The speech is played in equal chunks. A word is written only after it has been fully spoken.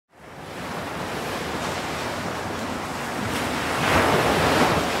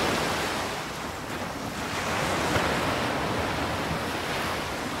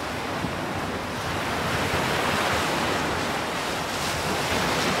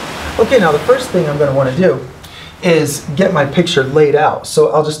Okay, now the first thing I'm going to want to do is get my picture laid out.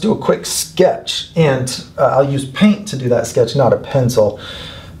 So I'll just do a quick sketch, and I'll use paint to do that sketch, not a pencil.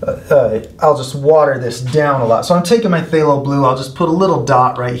 I'll just water this down a lot. So I'm taking my phthalo blue, I'll just put a little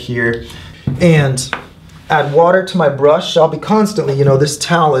dot right here and add water to my brush. I'll be constantly, you know, this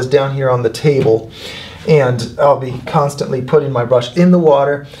towel is down here on the table, and I'll be constantly putting my brush in the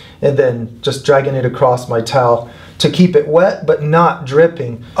water and then just dragging it across my towel to keep it wet but not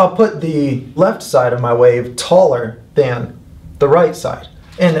dripping. I'll put the left side of my wave taller than the right side.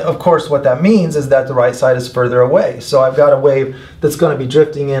 And of course what that means is that the right side is further away. So I've got a wave that's going to be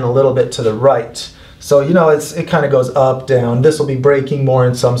drifting in a little bit to the right. So you know, it kind of goes up, down. This will be breaking more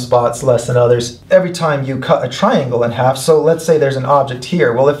in some spots, less in others. Every time you cut a triangle in half, so let's say there's an object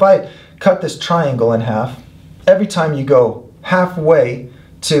here. Well, if I cut this triangle in half, every time you go halfway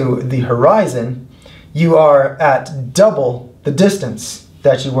to the horizon, you are at double the distance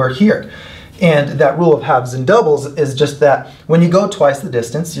that you were here. And that rule of halves and doubles is just that when you go twice the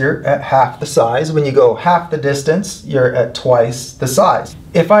distance, you're at half the size. When you go half the distance, you're at twice the size.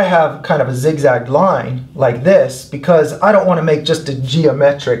 If I have kind of a zigzag line like this, because I don't want to make just a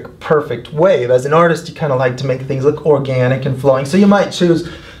geometric perfect wave. As an artist, you kind of like to make things look organic and flowing. So you might choose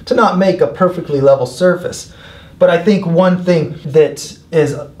to not make a perfectly level surface. But I think one thing that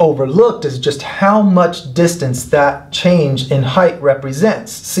is overlooked is just how much distance that change in height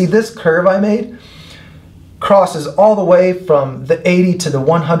represents. See, this curve I made crosses all the way from the 80 to the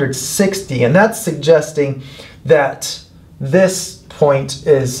 160, and that's suggesting that this point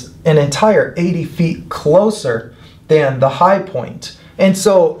is an entire 80 feet closer than the high point. And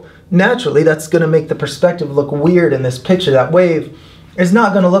so naturally that's going to make the perspective look weird in this picture. That wave is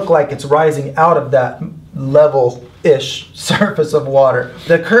not going to look like it's rising out of that level-ish surface of water.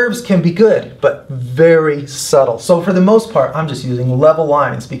 The curves can be good, but very subtle. So for the most part, I'm just using level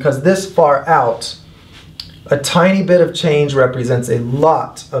lines because this far out, a tiny bit of change represents a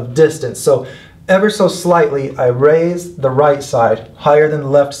lot of distance. So ever so slightly, I raise the right side higher than the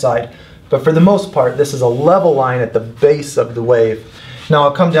left side. But for the most part, this is a level line at the base of the wave. Now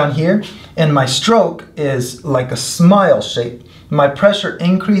I'll come down here, and my stroke is like a smile shape. My pressure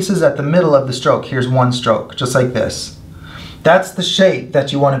increases at the middle of the stroke. Here's one stroke, just like this. That's the shape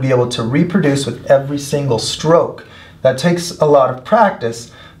that you want to be able to reproduce with every single stroke. That takes a lot of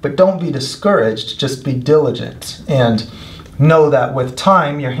practice, but don't be discouraged, just be diligent. And know that with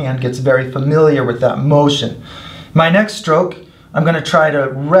time, your hand gets very familiar with that motion. My next stroke, I'm going to try to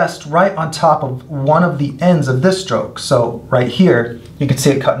rest right on top of one of the ends of this stroke. So right here, you can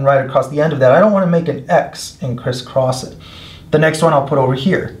see it cutting right across the end of that. I don't want to make an X and crisscross it. The next one I'll put over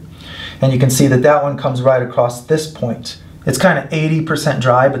here. And you can see that that one comes right across this point. It's kind of 80%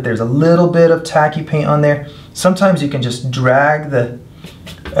 dry, but there's a little bit of tacky paint on there. Sometimes you can just drag the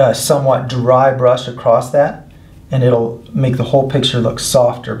somewhat dry brush across that, and it'll make the whole picture look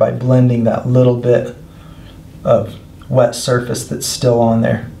softer by blending that little bit of wet surface that's still on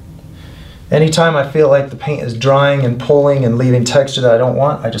there. Anytime I feel like the paint is drying and pulling and leaving texture that I don't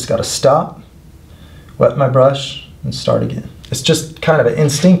want, I just gotta stop, wet my brush, and start again. It's just kind of an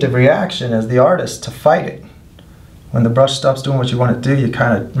instinctive reaction as the artist to fight it. When the brush stops doing what you want it to do, you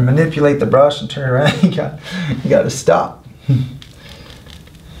kind of manipulate the brush and turn it around. You got to stop.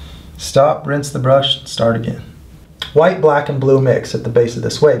 Stop, rinse the brush, start again. White, black, and blue mix at the base of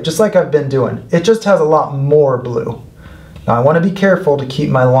this wave, just like I've been doing. It just has a lot more blue. Now I want to be careful to keep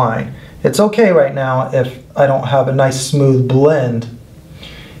my line. It's okay right now if I don't have a nice smooth blend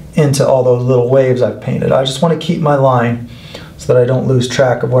into all those little waves I've painted. I just want to keep my line so that I don't lose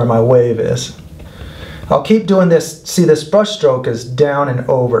track of where my wave is. I'll keep doing this. See, this brush stroke is down and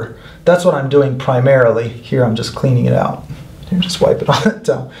over. That's what I'm doing primarily. Here I'm just cleaning it out. Here, just wipe it on it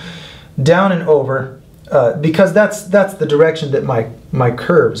down. Down and over, because that's the direction that my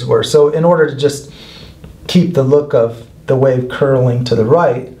curves were. So in order to just keep the look of the wave curling to the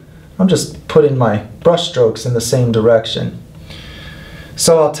right, I'm just putting my brush strokes in the same direction.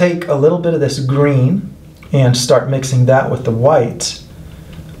 So I'll take a little bit of this green and start mixing that with the white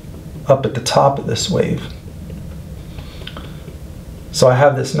up at the top of this wave. So I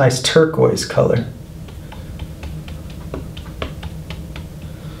have this nice turquoise color.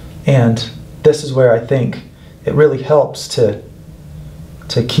 And this is where I think it really helps to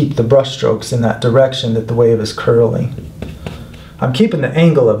keep the brush strokes in that direction that the wave is curling. I'm keeping the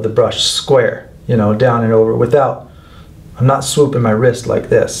angle of the brush square, you know, down and over without, I'm not swooping my wrist like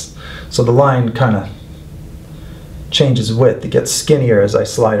this. So the line kind of changes width. It gets skinnier as I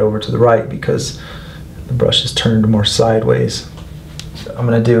slide over to the right because the brush is turned more sideways. I'm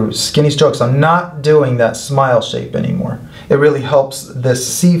going to do skinny strokes. I'm not doing that smile shape anymore. it really helps this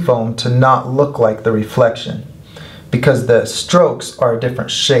seafoam to not look like the reflection, because the strokes are a different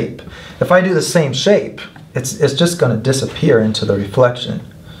shape. If I do the same shape, it's just going to disappear into the reflection.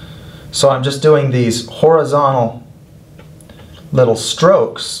 So I'm just doing these horizontal little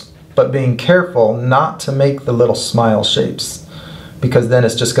strokes, but being careful not to make the little smile shapes, because then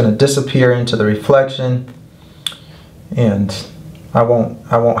it's just going to disappear into the reflection, and I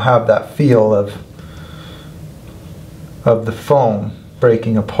won't have that feel of the foam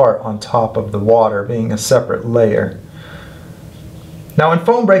breaking apart on top of the water being a separate layer. Now when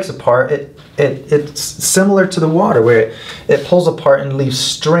foam breaks apart, it's similar to the water, where it pulls apart and leaves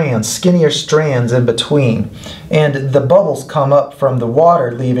strands, skinnier strands in between. And the bubbles come up from the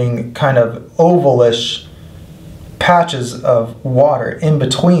water, leaving kind of ovalish patches of water in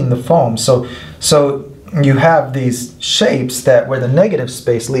between the foam. So you have these shapes that where the negative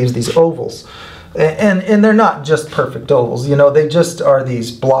space leaves these ovals. And they're not just perfect ovals, you know, they just are these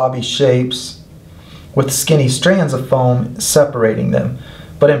blobby shapes with skinny strands of foam separating them.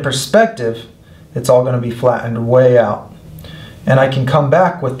 But in perspective, it's all going to be flattened way out. And I can come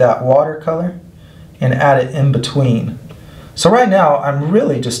back with that watercolor and add it in between. So right now, I'm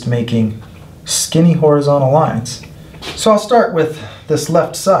really just making skinny horizontal lines. So I'll start with this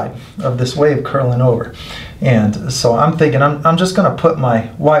left side of this wave curling over. And so I'm thinking I'm just going to put my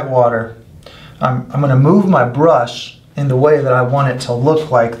white water, I'm going to move my brush in the way that I want it to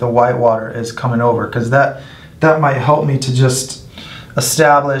look like the white water is coming over, because that might help me to just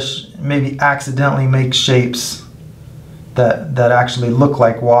establish, maybe accidentally make shapes that actually look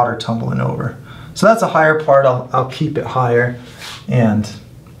like water tumbling over. So that's a higher part. I'll keep it higher and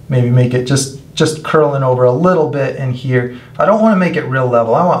maybe make it just curling over a little bit in here. I don't want to make it real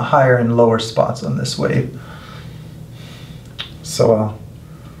level. I want higher and lower spots on this wave. So I'll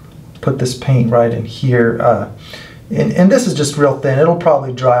put this paint right in here. And this is just real thin. It'll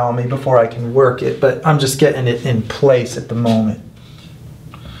probably dry on me before I can work it, but I'm just getting it in place at the moment.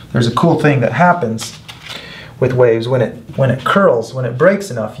 There's a cool thing that happens with waves when it curls, when it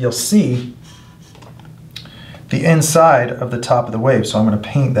breaks enough, you'll see the inside of the top of the wave. So I'm going to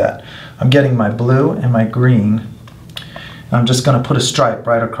paint that. I'm getting my blue and my green, and I'm just going to put a stripe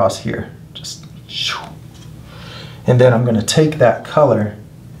right across here. Just, and then I'm going to take that color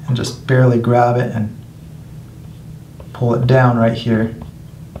and just barely grab it and pull it down right here.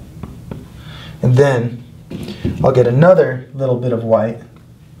 And then I'll get another little bit of white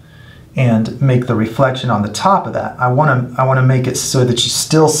and make the reflection on the top of that. I want to make it so that you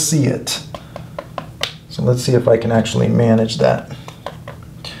still see it. So let's see if I can actually manage that.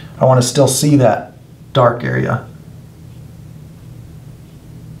 I want to still see that dark area.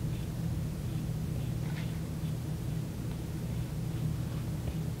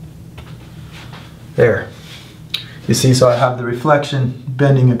 There. You see, so I have the reflection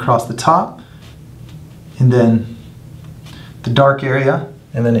bending across the top, and then the dark area,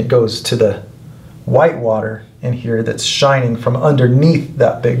 and then it goes to the white water in here that's shining from underneath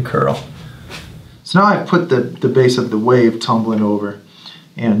that big curl. So now I've put the base of the wave tumbling over,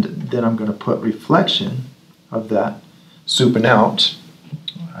 and then I'm going to put reflection of that souping out.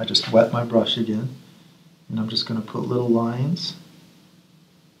 I just wet my brush again, and I'm just going to put little lines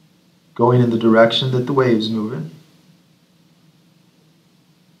going in the direction that the wave's moving.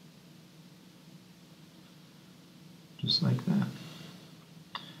 Just like that.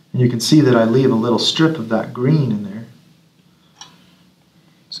 And you can see that I leave a little strip of that green in there.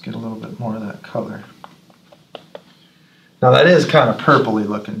 Let's get a little bit more of that color. Now that is kind of purpley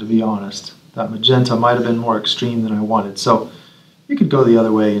looking, to be honest. That magenta might have been more extreme than I wanted. So you could go the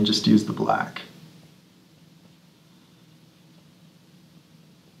other way and just use the black.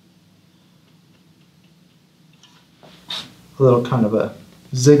 A little kind of a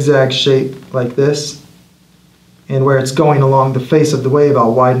zigzag shape like this. And where it's going along the face of the wave,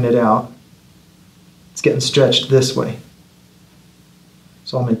 I'll widen it out. It's getting stretched this way.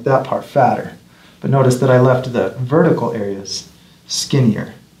 So I'll make that part fatter. But notice that I left the vertical areas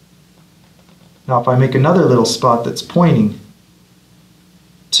skinnier. Now if I make another little spot that's pointing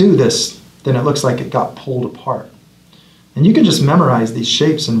to this, then it looks like it got pulled apart. And you can just memorize these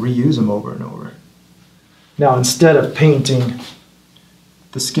shapes and reuse them over and over. Now instead of painting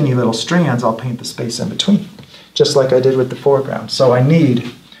the skinny little strands, I'll paint the space in between, just like I did with the foreground. So I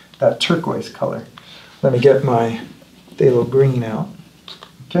need that turquoise color. Let me get my phthalo green out.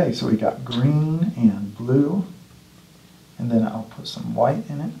 Okay, so we got green and blue, and then I'll put some white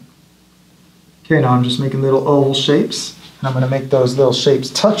in it. Okay, now I'm just making little oval shapes, and I'm going to make those little shapes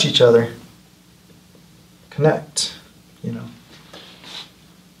touch each other, connect, you know.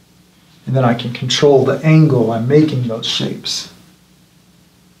 And then I can control the angle I'm making those shapes.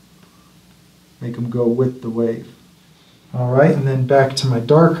 Make them go with the wave. All right, and then back to my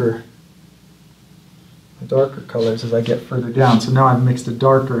darker colors as I get further down. So now I've mixed a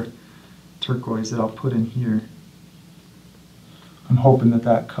darker turquoise that I'll put in here. I'm hoping that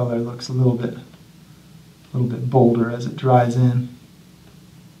that color looks a little bit bolder as it dries in.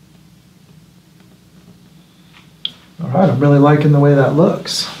 All right, I'm really liking the way that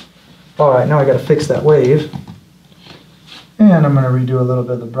looks. All right, now I got to fix that wave. And I'm going to redo a little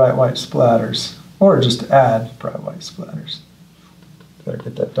bit of the bright white splatters, or just add bright white splatters. Better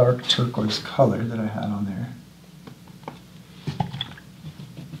get that dark turquoise color that I had on there.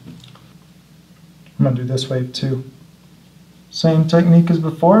 I'm going to do this wave too. Same technique as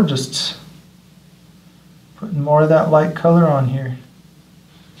before, just putting more of that light color on here.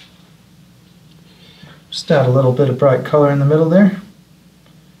 Just add a little bit of bright color in the middle there.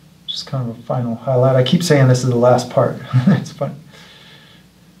 Just kind of a final highlight. I keep saying this is the last part. It's fun.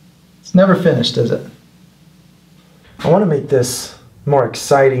 It's never finished, is it? I want to make this more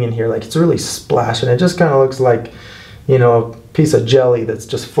exciting in here. Like, it's really splashing. It just kind of looks like, you know, a piece of jelly that's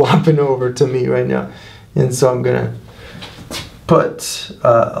just flopping over to me right now. And so I'm going to put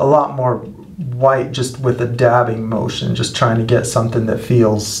a lot more white just with a dabbing motion, just trying to get something that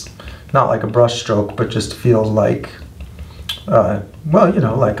feels not like a brush stroke, but just feels like, well, you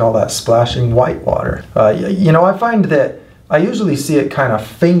know, like all that splashing white water. You know, I find that I usually see it kind of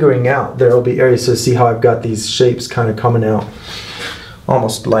fingering out. There will be areas to see how I've got these shapes kind of coming out,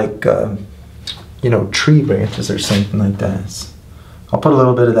 almost like, you know, tree branches or something like that. I'll put a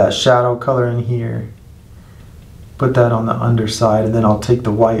little bit of that shadow color in here, put that on the underside, and then I'll take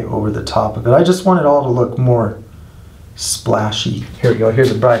the white over the top of it. I just want it all to look more splashy. Here we go,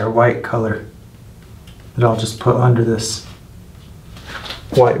 here's a brighter white color that I'll just put under this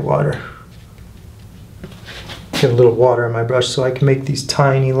white water. Get a little water in my brush so I can make these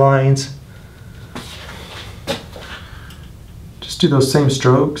tiny lines. Just do those same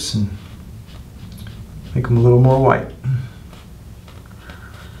strokes and make them a little more white.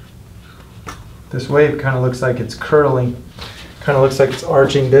 This wave kind of looks like it's curling. Kind of looks like it's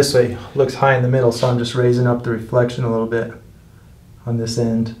arching this way. Looks high in the middle, so I'm just raising up the reflection a little bit on this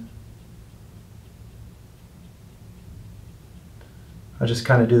end. I just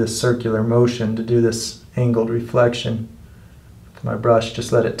kind of do this circular motion to do this angled reflection with my brush.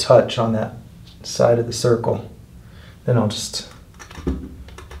 Just let it touch on that side of the circle. Then I'll just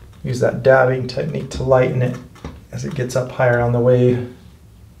use that dabbing technique to lighten it as it gets up higher on the wave.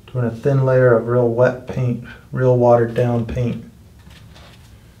 Doing a thin layer of real wet paint, real watered down paint.